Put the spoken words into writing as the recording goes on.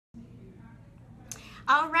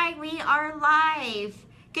All right, we are live.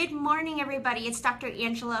 Good morning, everybody. It's Dr.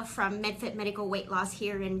 Angela from MedFit Medical Weight Loss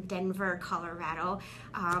here in Denver, Colorado.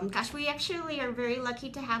 Gosh, we actually are very lucky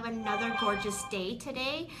to have another gorgeous day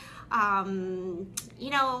today. We're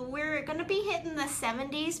going to be hitting the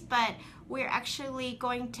 70s, but we're actually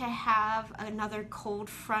going to have another cold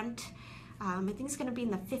front. I think it's going to be in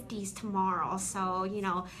the 50s tomorrow. So,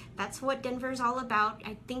 that's what Denver's all about.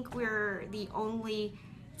 I think we're the only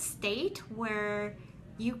state where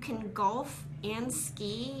you can golf and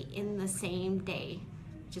ski in the same day,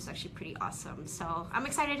 which is actually pretty awesome. So I'm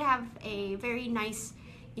excited to have a very nice,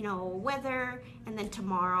 weather, and then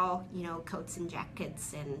tomorrow, coats and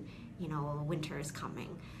jackets, and winter is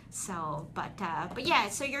coming. So, but yeah,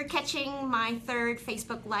 so you're catching my third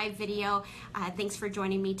Facebook Live video. Thanks for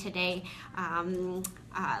joining me today.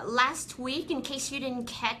 Last week, in case you didn't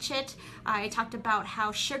catch it, I talked about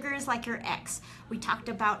how sugar is like your ex. We talked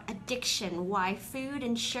about addiction, why food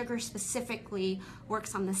and sugar specifically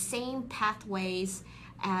works on the same pathways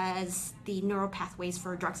as the neural pathways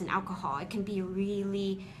for drugs and alcohol. It can be a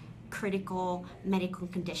really critical medical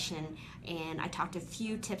condition, and I talked a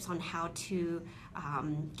few tips on how to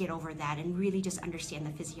get over that and really just understand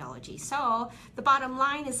the physiology. So the bottom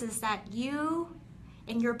line is that you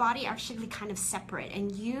and your body are actually kind of separate,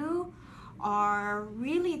 and you are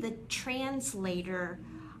really the translator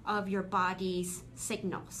of your body's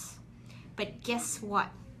signals. But guess what?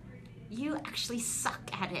 You actually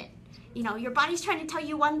suck at it. Your body's trying to tell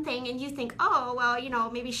you one thing, and you think, oh, well,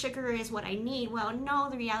 maybe sugar is what I need. Well, no,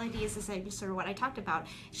 the reality is sort of what I talked about.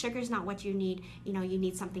 Sugar is not what you need. You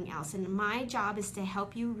need something else. And my job is to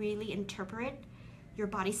help you really interpret your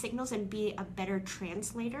body signals and be a better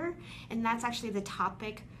translator. And that's actually the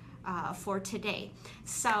topic for today.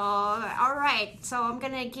 So, all right, so I'm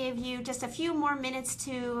gonna give you just a few more minutes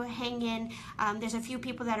to hang in. There's a few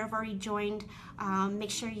people that have already joined.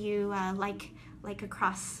 Make sure you like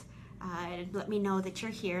across. Let me know that you're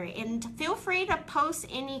here, and feel free to post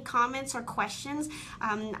any comments or questions.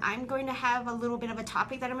 I'm going to have a little bit of a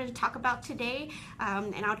topic that I'm going to talk about today,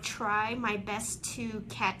 and I'll try my best to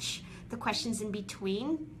catch the questions in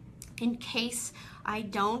between. In case I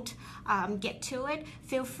don't get to it,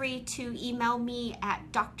 feel free to email me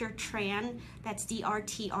at Dr. Tran, that's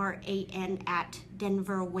DRTRAN, at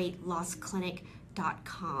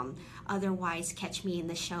denverweightlossclinic.com. Otherwise, catch me in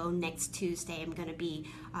the show next Tuesday. I'm going to be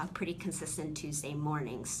pretty consistent Tuesday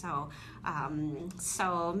mornings. So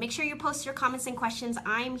make sure you post your comments and questions.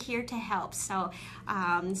 I'm here to help. So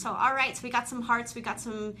all right. So we got some hearts. We got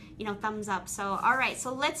some thumbs up. So all right.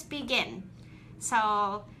 So let's begin.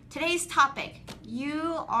 So today's topic: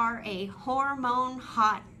 you are a hormone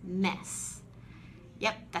hot mess.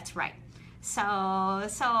 Yep, that's right.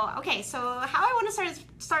 Okay, so how I want to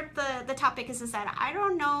start the topic is that I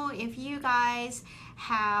don't know if you guys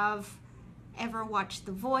have ever watched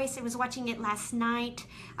The Voice. I was watching it last night.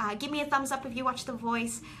 Give me a thumbs up if you watch The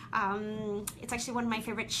Voice. It's actually one of my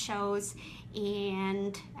favorite shows.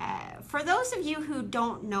 And for those of you who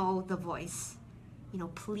don't know The Voice,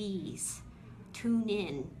 please tune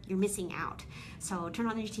in. You're missing out. So turn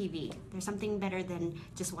on your TV. There's something better than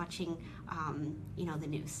just watching, the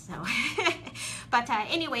news. So, but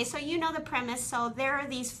anyway, so the premise. So there are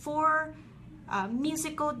these four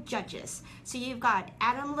musical judges. So you've got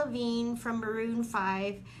Adam Levine from Maroon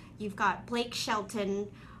 5. You've got Blake Shelton,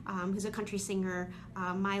 who's a country singer,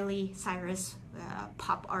 Miley Cyrus,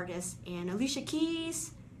 pop artist, and Alicia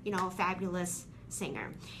Keys, fabulous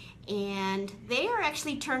singer. And they are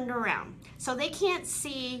actually turned around, so they can't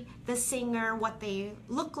see the singer, what they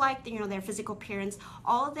look like, their physical appearance.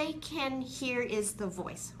 All they can hear is the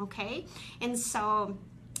voice, okay? And so,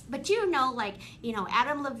 but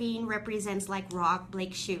Adam Levine represents like rock,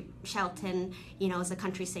 Blake Shelton, is a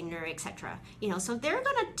country singer, etc. So they're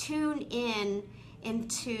gonna tune in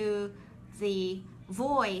into the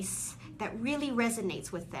voice that really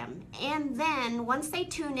resonates with them. And then once they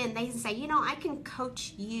tune in, they say, I can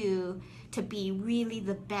coach you to be really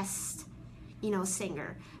the best,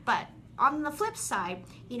 singer. But on the flip side,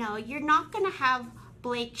 you're not gonna have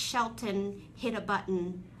Blake Shelton hit a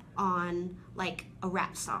button on like a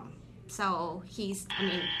rap song. So you're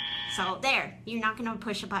not gonna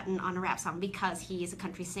push a button on a rap song because he is a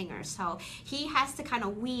country singer. So he has to kind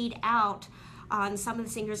of weed out on some of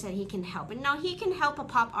the singers that he can help. And now he can help a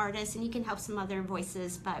pop artist, and he can help some other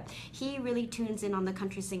voices, but he really tunes in on the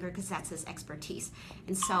country singer because that's his expertise.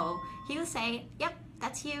 And so he'll say, yep,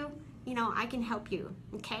 that's you, I can help you.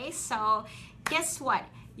 Okay, so guess what?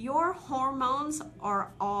 Your hormones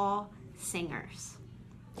are all singers.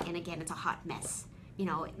 And again, it's a hot mess.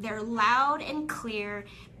 They're loud and clear,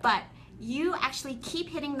 but you actually keep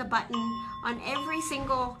hitting the button on every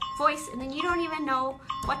single voice, and then you don't even know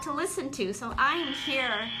what to listen to. So I am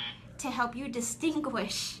here to help you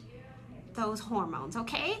distinguish those hormones,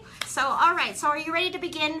 okay? So, all right, so are you ready to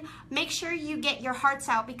begin? Make sure you get your hearts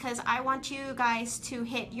out, because I want you guys to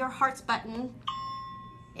hit your hearts button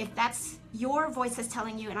if that's your voice is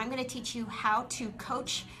telling you, and I'm going to teach you how to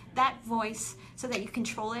coach that voice so that you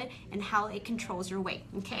control it and how it controls your weight.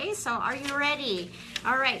 Okay, so are you ready?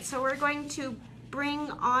 All right, so we're going to bring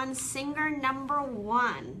on singer number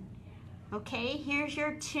 1. Okay, here's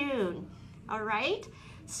your tune. All right,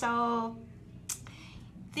 so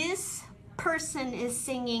this person is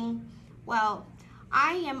singing, well,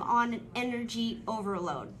 I am on an energy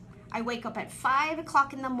overload. I wake up at 5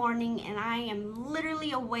 o'clock in the morning and I am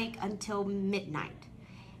literally awake until midnight.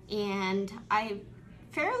 And I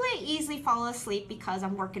fairly easily fall asleep because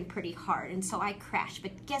I'm working pretty hard, and so I crash.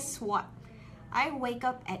 But guess what? I wake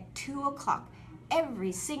up at 2 o'clock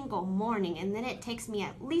every single morning, and then it takes me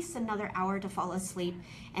at least another hour to fall asleep,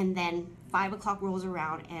 and then 5 o'clock rolls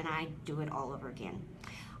around and I do it all over again.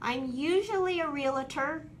 I'm usually a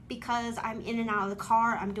realtor because I'm in and out of the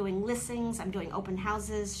car. I'm doing listings, I'm doing open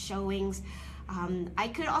houses, showings. I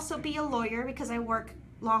could also be a lawyer because I work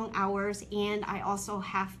long hours, and I also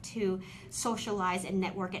have to socialize and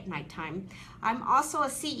network at nighttime. I'm also a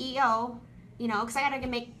CEO, you know, because I gotta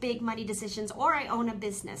make big money decisions, or I own a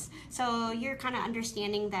business. So you're kind of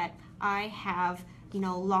understanding that I have, you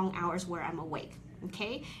know, long hours where I'm awake,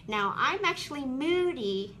 okay? Now, I'm actually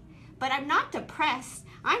moody, but I'm not depressed.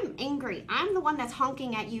 I'm angry. I'm the one that's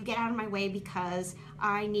honking at you, get out of my way, because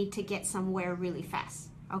I need to get somewhere really fast,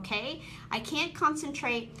 okay? I can't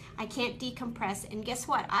concentrate, I can't decompress, and guess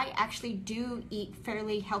what? I actually do eat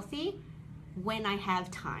fairly healthy when I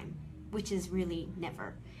have time, which is really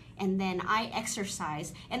never. And then I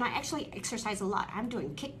exercise, and I actually exercise a lot. I'm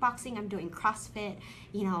doing kickboxing, I'm doing CrossFit,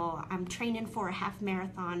 you know, I'm training for a half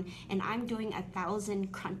marathon, and I'm doing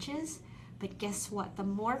 1,000 crunches. But guess what? The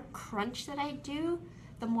more crunch that I do,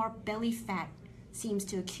 the more belly fat seems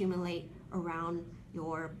to accumulate around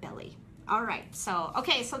your belly. All right, so,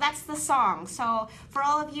 okay, so that's the song. So for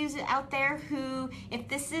all of you out there who, if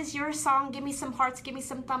this is your song, give me some hearts, give me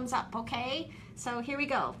some thumbs up, okay? So here we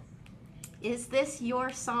go. Is this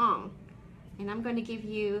your song? And I'm going to give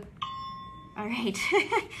you, all right.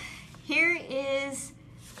 Here is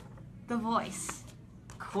the voice,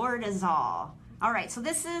 cortisol. All right, so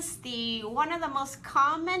this is one of the most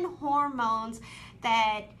common hormones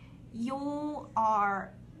that you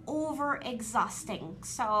are over exhausting.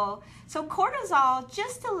 So cortisol,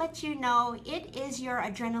 just to let you know, it is your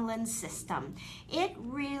adrenaline system. It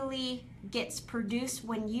really gets produced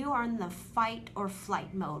when you are in the fight or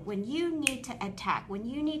flight mode, when you need to attack, when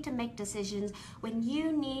you need to make decisions, when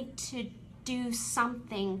you need to do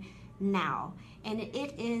something now. And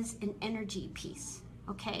it is an energy piece,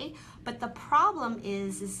 okay? But the problem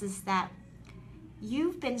is that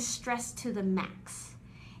you've been stressed to the max,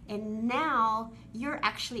 and now you're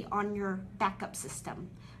actually on your backup system,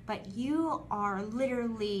 but you are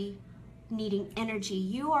literally needing energy.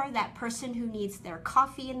 You are that person who needs their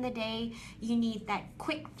coffee in the day. You need that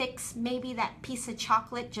quick fix, maybe that piece of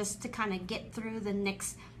chocolate just to kind of get through the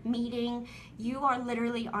next meeting. You are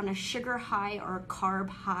literally on a sugar high or a carb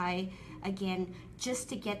high, again, just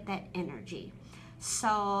to get that energy.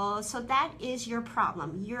 So that is your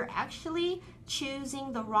problem. You're actually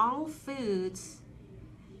choosing the wrong foods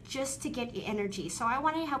just to get your energy. So I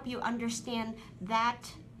want to help you understand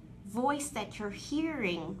that voice that you're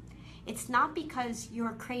hearing. It's not because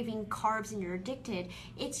you're craving carbs and you're addicted.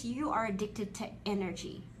 It's you are addicted to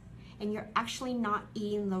energy, and you're actually not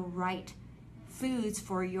eating the right foods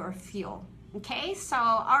for your fuel. Okay, so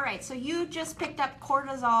all right, so you just picked up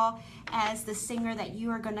cortisol as the singer that you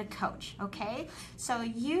are going to coach. Okay, so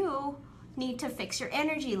you need to fix your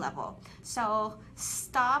energy level. So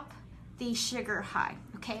stop the sugar high.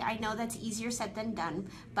 Okay, I know that's easier said than done,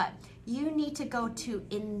 but you need to go to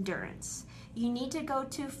endurance. You need to go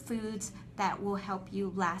to foods that will help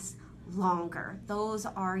you last longer. Those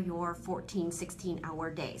are your 14,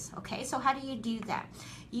 16-hour days. Okay, so how do you do that?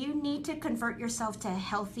 You need to convert yourself to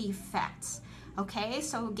healthy fats. Okay,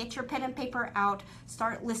 so get your pen and paper out,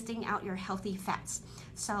 start listing out your healthy fats.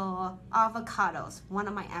 So avocados, one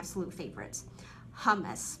of my absolute favorites.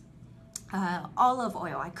 Hummus, olive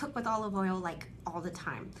oil. I cook with olive oil like all the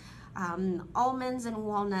time. Almonds and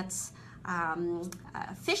walnuts,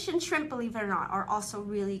 fish and shrimp, believe it or not, are also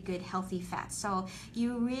really good healthy fats. So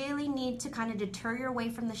you really need to kind of deter your way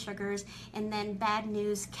from the sugars. And then bad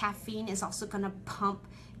news, caffeine is also going to pump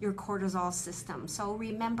your cortisol system. So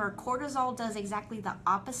remember, cortisol does exactly the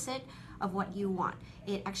opposite of what you want.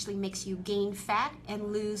 It actually makes you gain fat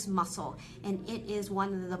and lose muscle, and it is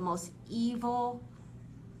one of the most evil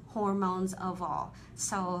hormones of all.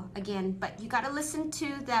 So again, but you got to listen to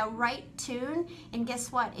the right tune, and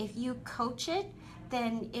guess what? If you coach it,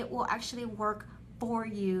 then it will actually work for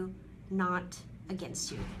you, not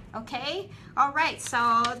against you. Okay? All right, so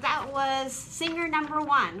that was singer number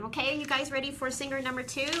 1. Okay, you guys ready for singer number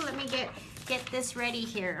 2? Let me get this ready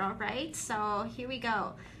here. All right, so here we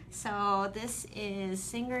go. So this is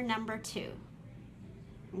singer number 2.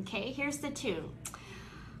 Okay, here's the tune.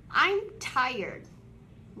 I'm tired,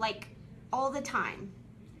 like all the time,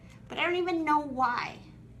 but I don't even know why.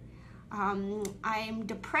 I'm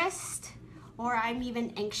depressed, or I'm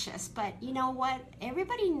even anxious, but you know what?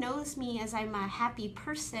 Everybody knows me as I'm a happy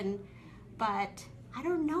person, but I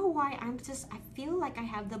don't know why I feel like I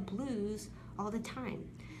have the blues all the time.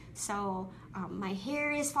 So my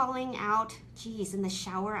hair is falling out. Geez, in the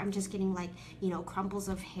shower, I'm just getting like, crumples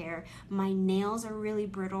of hair. My nails are really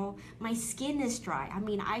brittle. My skin is dry. I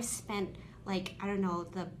mean, I've spent like, I don't know,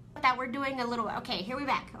 that we're doing a little, okay, here we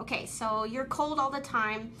back. Okay, so you're cold all the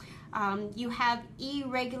time. You have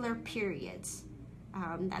irregular periods.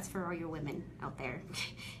 That's for all your women out there.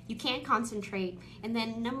 You can't concentrate. And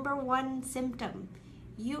then number 1 symptom,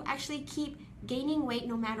 you actually keep gaining weight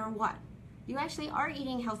no matter what. You actually are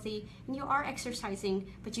eating healthy and you are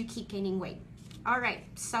exercising, but you keep gaining weight. All right,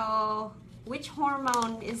 so which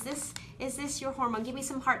hormone is this? Is this your hormone? Give me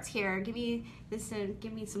some hearts here. Give me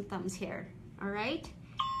some thumbs here. All right,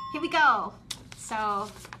 here we go. So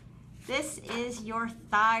this is your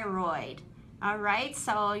thyroid. All right,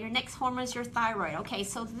 so your next hormone is your thyroid. Okay,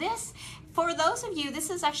 so this, for those of you, this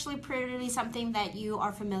is actually pretty something that you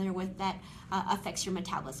are familiar with that affects your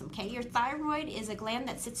metabolism, okay? Your thyroid is a gland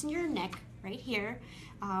that sits in your neck right here.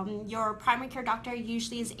 Your primary care doctor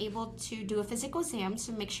usually is able to do a physical exam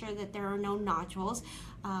to make sure that there are no nodules.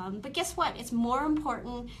 But guess what? It's more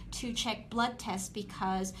important to check blood tests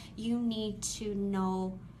because you need to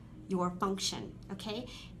know your function, okay?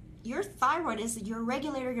 Your thyroid is your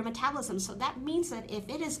regulator of your metabolism, so that means that if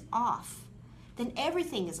it is off, then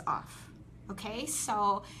everything is off, okay?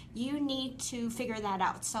 So you need to figure that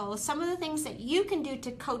out. So some of the things that you can do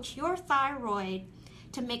to coach your thyroid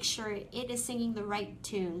to make sure it is singing the right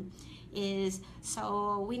tune is,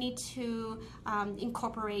 so we need to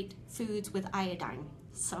incorporate foods with iodine.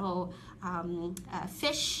 So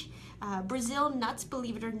fish, Brazil nuts,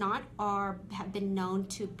 believe it or not, have been known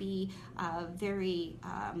to be very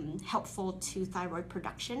helpful to thyroid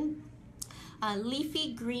production.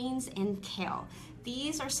 Leafy greens and kale.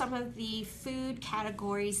 These are some of the food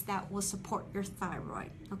categories that will support your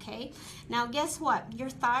thyroid, okay? Now guess what? Your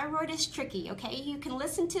thyroid is tricky, okay? You can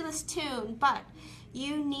listen to this tune, but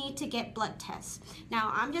you need to get blood tests.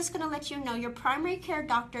 Now I'm just gonna let you know your primary care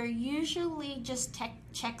doctor usually just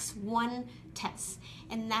checks one test,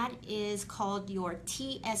 and that is called your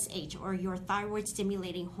TSH, or your thyroid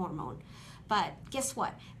stimulating hormone. But guess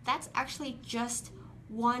what? That's actually just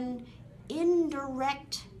one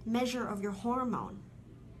indirect measure of your hormone.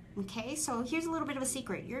 Okay, so here's a little bit of a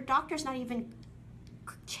secret. Your doctor's not even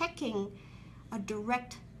checking a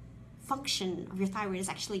direct function of your thyroid. Is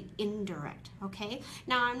actually indirect, okay?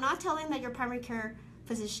 Now, I'm not telling that your primary care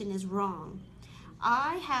physician is wrong.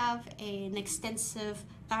 I have an extensive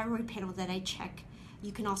thyroid panel that I check.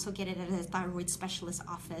 You can also get it at a thyroid specialist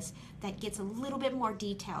office that gets a little bit more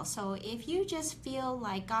detail. So if you just feel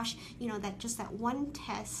like, gosh, that one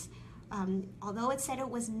test, although it said it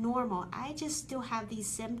was normal, I just still have these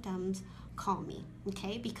symptoms, call me,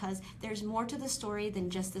 okay? Because there's more to the story than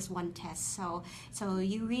just this one test. So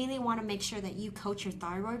you really want to make sure that you coach your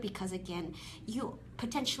thyroid, because again, you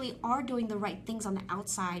potentially are doing the right things on the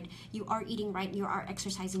outside. You are eating right, you are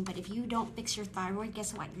exercising, but if you don't fix your thyroid,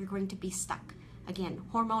 guess what? You're going to be stuck. Again,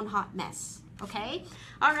 hormone hot mess. Okay?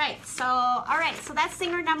 All right, so that's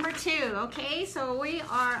singer number 2, okay? So we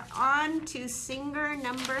are on to singer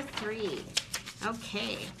number 3.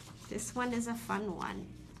 Okay, this one is a fun one.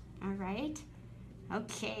 All right?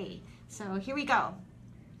 Okay, so here we go.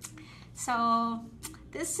 So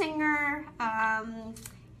this singer,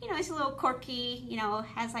 he's a little quirky,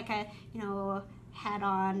 has like a, hat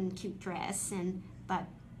on, cute dress, but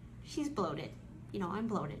she's bloated. I'm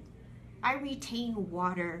bloated. I retain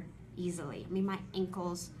water easily. I mean, my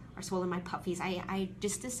ankles are swollen, my puffies. I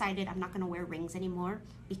just decided I'm not gonna wear rings anymore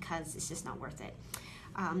because it's just not worth it.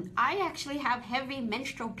 I actually have heavy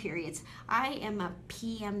menstrual periods. I am a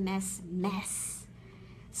PMS mess.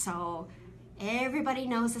 So everybody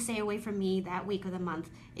knows to stay away from me that week of the month.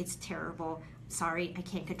 It's terrible. Sorry, I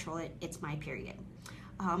can't control it. It's my period.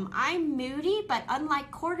 I'm moody, but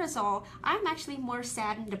unlike cortisol, I'm actually more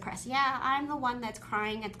sad and depressed. Yeah, I'm the one that's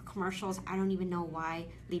crying at the commercials. I don't even know why.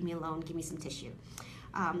 Leave me alone. Give me some tissue.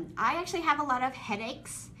 I actually have a lot of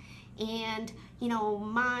headaches, and you know,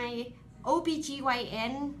 my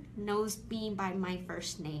OBGYN knows me by my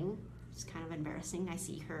first name. It's kind of embarrassing. I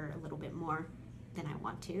see her a little bit more than I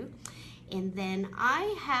want to. And then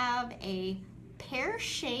I have a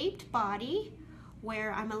pear-shaped body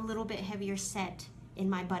where I'm a little bit heavier set in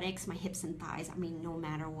my buttocks, my hips and thighs. I mean, no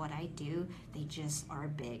matter what I do, they just are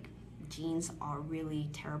big. Jeans are really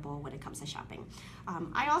terrible when it comes to shopping.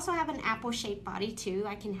 I also have an apple-shaped body too.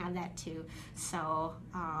 I can have that too. So,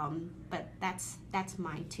 but that's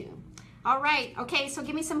mine too. All right, okay, so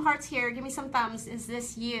give me some hearts here. Give me some thumbs. Is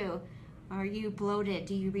this you? Are you bloated?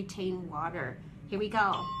 Do you retain water? Here we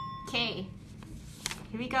go. Okay,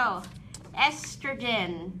 here we go.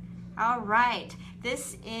 Estrogen. All right.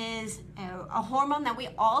 This is a hormone that we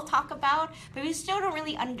all talk about, but we still don't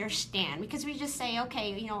really understand, because we just say,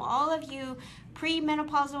 okay, you know, all of you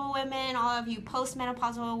premenopausal women, all of you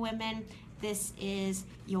postmenopausal women, this is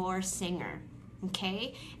your singer,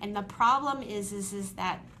 okay? And the problem is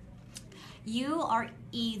that you are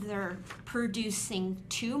either producing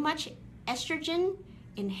too much estrogen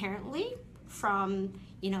inherently from,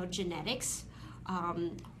 you know, genetics,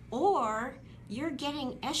 or you're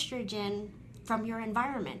getting estrogen from your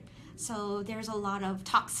environment. So there's a lot of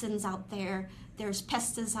toxins out there, there's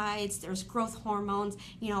pesticides, there's growth hormones.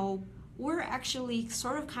 You know, we're actually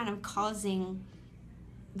sort of kind of causing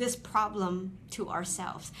this problem to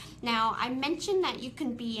ourselves. Now, I mentioned that you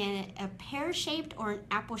can be in a pear-shaped or an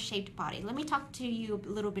apple-shaped body. Let me talk to you a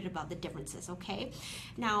little bit about the differences, okay?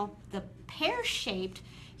 Now, the pear-shaped,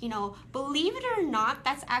 you know, believe it or not,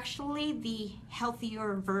 that's actually the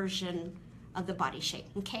healthier version of the body shape,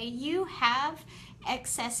 okay? You have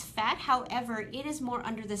excess fat, however, it is more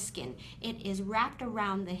under the skin. It is wrapped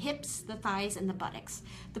around the hips, the thighs, and the buttocks.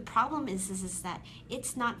 The problem is that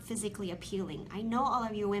it's not physically appealing. I know all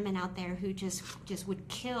of you women out there who just would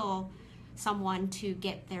kill someone to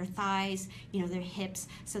get their thighs, you know, their hips,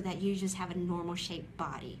 so that you just have a normal shaped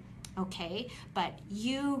body, okay? But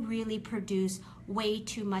you really produce way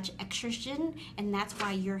too much estrogen, and that's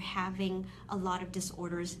why you're having a lot of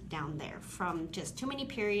disorders down there, from just too many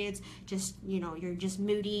periods, just, you know, you're just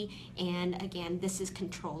moody, and again, this is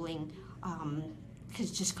controlling,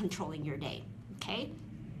 just controlling your day, okay?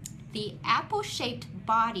 The apple-shaped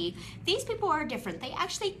body, these people are different. They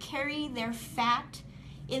actually carry their fat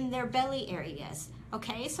in their belly areas.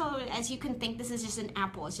 Okay, so as you can think, this is just an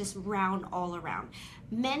apple. It's just round all around.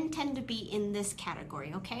 Men tend to be in this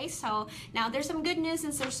category, okay? So now there's some good news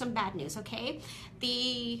and there's some bad news, okay?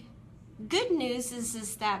 The good news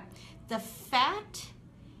is that the fat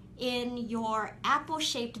in your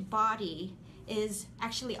apple-shaped body is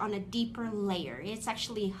actually on a deeper layer. It's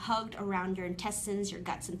actually hugged around your intestines, your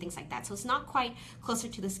guts, and things like that. So it's not quite closer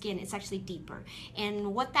to the skin, it's actually deeper.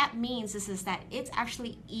 And what that means is that it's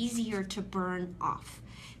actually easier to burn off.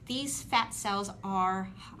 These fat cells are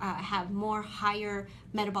have more higher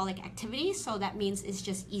metabolic activity, so that means it's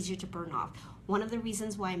just easier to burn off. One of the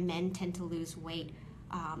reasons why men tend to lose weight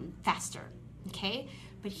faster, okay?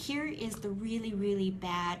 But here is the really, really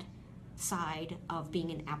bad side of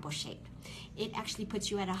being an apple shape. It actually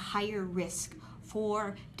puts you at a higher risk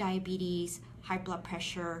for diabetes, high blood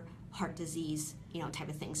pressure, heart disease, you know, type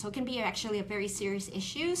of thing. So it can be actually a very serious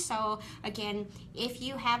issue. So again, if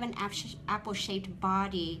you have an apple-shaped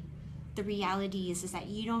body, the reality is that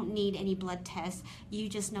you don't need any blood tests. You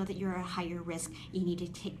just know that you're at a higher risk. You need to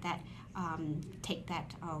take that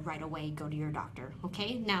right away, go to your doctor,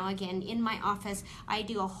 okay? Now again, in my office, I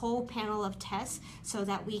do a whole panel of tests so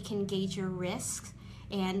that we can gauge your risks.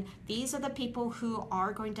 And these are the people who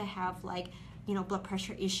are going to have, like, you know, blood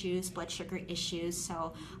pressure issues, blood sugar issues.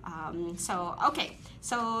 So, okay,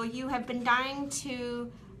 so you have been dying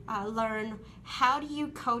to learn, how do you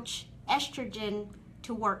coach estrogen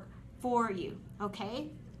to work for you, okay?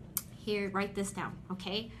 Here, write this down,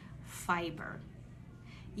 okay? Fiber.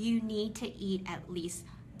 You need to eat at least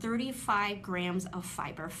 35 grams of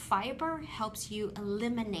fiber. Fiber helps you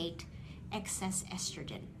eliminate excess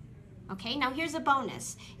estrogen. Okay, now here's a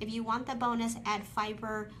bonus. If you want the bonus, add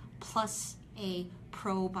fiber plus a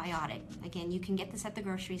probiotic. Again, you can get this at the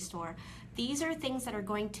grocery store. These are things that are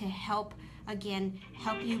going to help, again,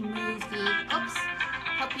 help you move the,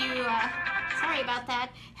 sorry about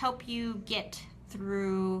that, help you get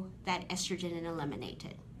through that estrogen and eliminate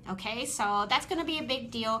it. Okay, so that's going to be a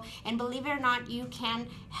big deal, and believe it or not, you can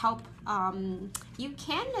help, you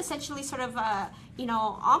can essentially sort of,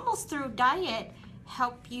 almost through diet,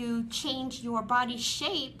 help you change your body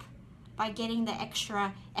shape by getting the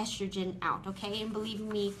extra estrogen out, okay? And believe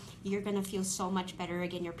me, you're gonna feel so much better.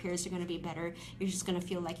 Again, your periods are gonna be better. You're just gonna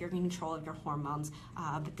feel like you're in control of your hormones.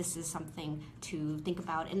 But this is something to think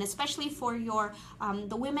about. And especially for your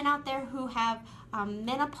the women out there who have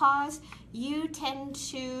menopause, you tend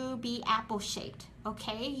to be apple-shaped,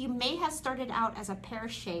 okay? You may have started out as a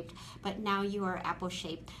pear-shaped, but now you are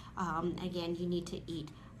apple-shaped. Again, you need to eat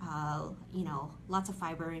you know, lots of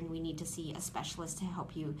fiber, and we need to see a specialist to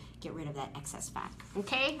help you get rid of that excess fat.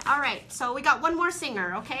 Okay, all right, so we got one more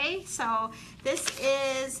singer. Okay, so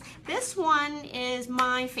this one is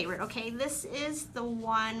my favorite. Okay, this is the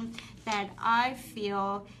one that I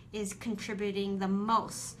feel is contributing the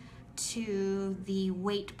most to the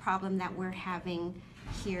weight problem that we're having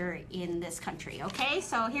here in this country. Okay,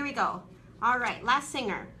 so here we go. All right, last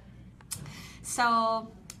singer.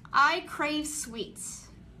 So I crave sweets.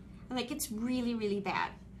 Like, it's really, really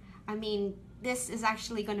bad. I mean, this is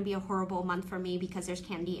actually going to be a horrible month for me because there's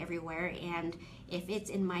candy everywhere, and if it's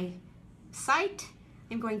in my sight,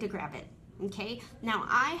 I'm going to grab it. Okay, now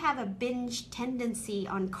I have a binge tendency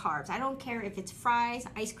on carbs. I don't care if it's fries,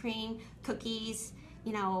 ice cream, cookies,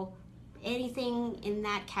 you know, anything in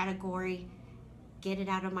that category. Get it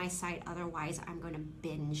out of my sight, otherwise I'm going to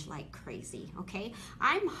binge like crazy. Okay,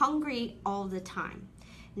 I'm hungry all the time.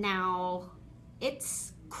 Now,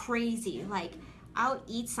 it's crazy. Like, I'll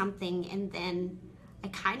eat something and then I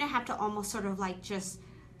kind of have to almost sort of like just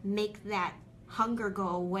make that hunger go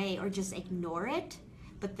away or just ignore it.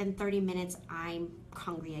 But then 30 minutes I'm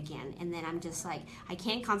hungry again, and then I'm just like, I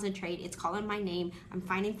can't concentrate. It's calling my name. I'm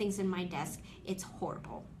finding things in my desk. It's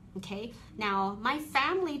horrible. Okay, now my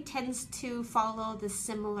family tends to follow the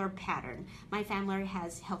similar pattern. My family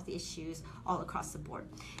has health issues all across the board.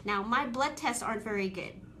 Now, my blood tests aren't very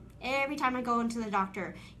good. Every time I go into the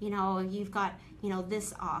doctor, you know, you've got, you know,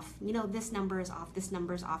 this off, you know, this number is off, this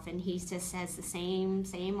number is off, and he just says the same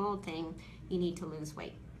old thing: you need to lose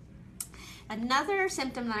weight. Another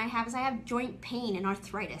symptom that I have is I have joint pain and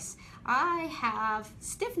arthritis. I have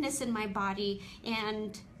stiffness in my body,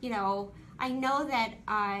 and, you know, I know that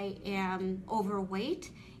I am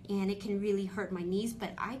overweight and it can really hurt my knees,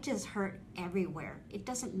 but I just hurt everywhere. It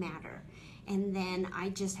doesn't matter. And then I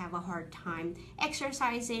just have a hard time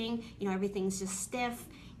exercising. You know, everything's just stiff,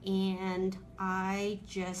 and I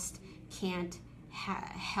just can't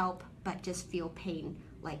help but just feel pain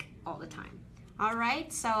like all the time. All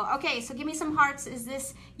right, so, okay, so give me some hearts. Is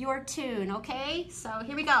this your tune? Okay, so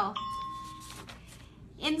here we go.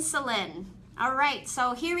 Insulin. All right,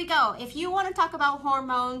 so here we go. If you want to talk about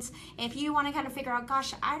hormones, if you want to kind of figure out,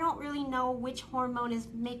 gosh, I don't really know which hormone is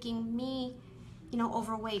making me, you know,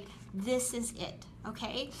 overweight, this is it.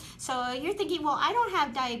 Okay, so you're thinking, well, I don't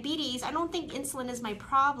have diabetes. I don't think insulin is my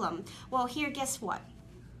problem. Well, here, guess what?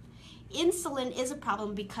 Insulin is a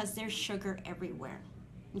problem because there's sugar everywhere.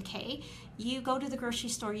 Okay, you go to the grocery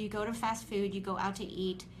store, you go to fast food, you go out to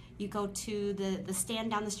eat, you go to the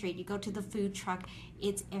stand down the street, you go to the food truck,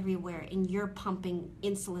 it's everywhere, and you're pumping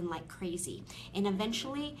insulin like crazy. And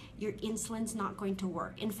eventually, your insulin's not going to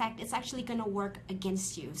work. In fact, it's actually going to work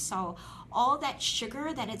against you. So all that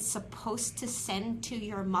sugar that it's supposed to send to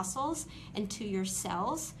your muscles and to your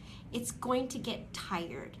cells, it's going to get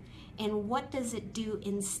tired. And what does it do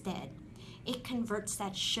instead? It converts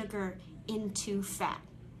that sugar into fat.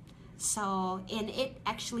 So, and it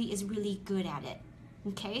actually is really good at it.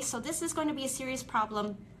 Okay, so this is going to be a serious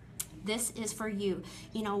problem. This is for you.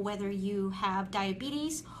 You know, whether you have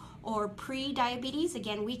diabetes or pre-diabetes,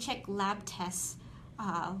 again, we check lab tests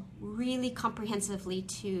really comprehensively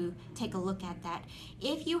to take a look at that.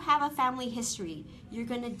 If you have a family history, you're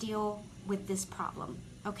going to deal with this problem.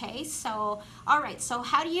 Okay, so, all right, so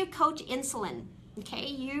how do you coach insulin? Okay,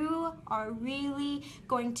 you are really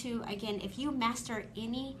going to, again, if you master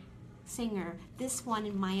any singer, this one,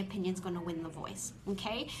 in my opinion, is going to win the voice.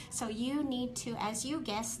 Okay, so you need to, as you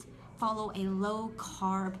guessed, follow a low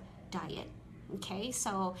carb diet. Okay,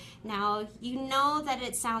 so now you know that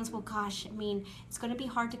it sounds, well, gosh, I mean, it's going to be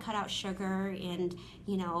hard to cut out sugar, and,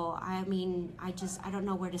 you know, I mean, I don't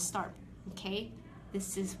know where to start. Okay,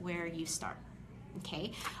 this is where you start.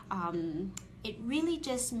 Okay, it really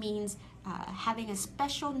just means having a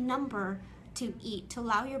special number to eat to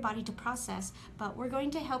allow your body to process, but we're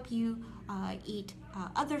going to help you eat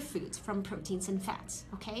other foods from proteins and fats.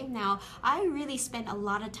 Okay, now I really spend a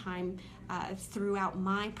lot of time throughout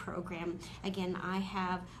my program. Again, I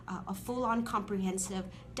have a full-on comprehensive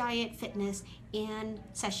diet, fitness, and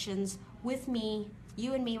sessions with me.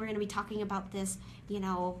 You and me, we're going to be talking about this, you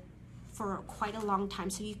know, for quite a long time,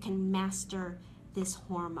 so you can master this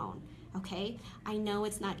hormone. Okay, I know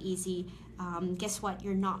it's not easy. Guess what?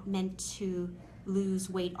 You're not meant to lose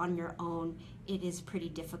weight on your own, it is pretty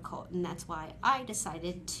difficult. And that's why I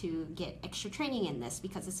decided to get extra training in this,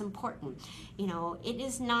 because it's important. You know, it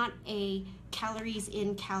is not a calories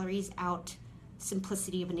in, calories out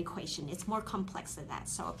simplicity of an equation. It's more complex than that.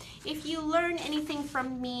 So if you learn anything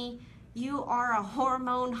from me, you are a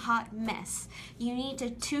hormone hot mess. You need to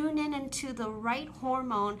tune in into the right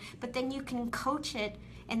hormone, but then you can coach it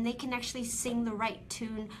and they can actually sing the right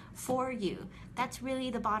tune for you. That's really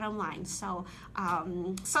the bottom line. So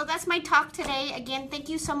that's my talk today. Again, thank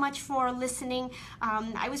you so much for listening.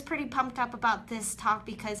 I was pretty pumped up about this talk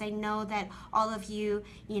because I know that all of you,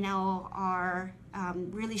 are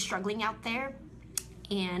really struggling out there.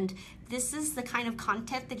 And this is the kind of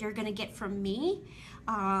content that you're gonna get from me,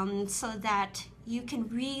 so that you can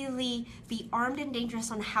really be armed and dangerous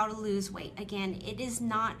on how to lose weight. Again, it is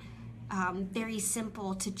not very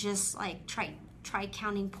simple to just like try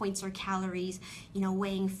counting points or calories,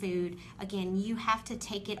 weighing food. Again, you have to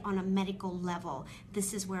take it on a medical level.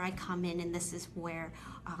 This is where I come in, and this is where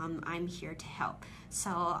I'm here to help. So,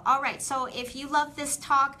 all right, so if you love this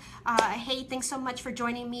talk, hey, thanks so much for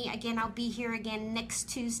joining me. Again, I'll be here again next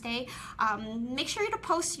Tuesday. Make sure to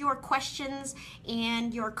post your questions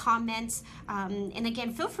and your comments. And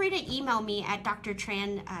again, feel free to email me at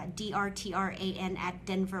drtran, DRTRAN, at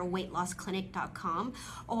denverweightlossclinic.com.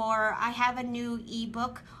 Or I have a new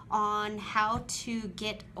ebook on how to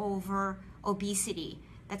get over obesity.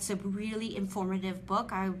 That's a really informative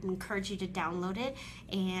book. I would encourage you to download it,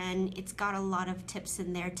 and it's got a lot of tips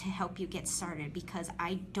in there to help you get started, because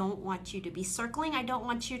I don't want you to be circling. I don't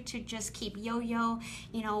want you to just keep yo-yo,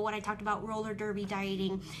 what I talked about, roller derby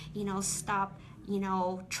dieting, stop,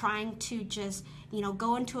 trying to just,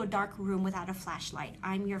 go into a dark room without a flashlight.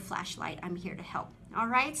 I'm your flashlight. I'm here to help. All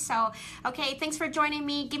right, so, okay, thanks for joining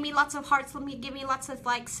me. Give me lots of hearts, give me lots of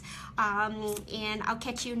likes, and I'll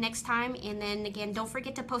catch you next time. And then again, don't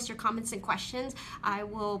forget to post your comments and questions. I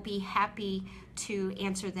will be happy to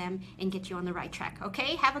answer them and get you on the right track.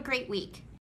 Okay, have a great week.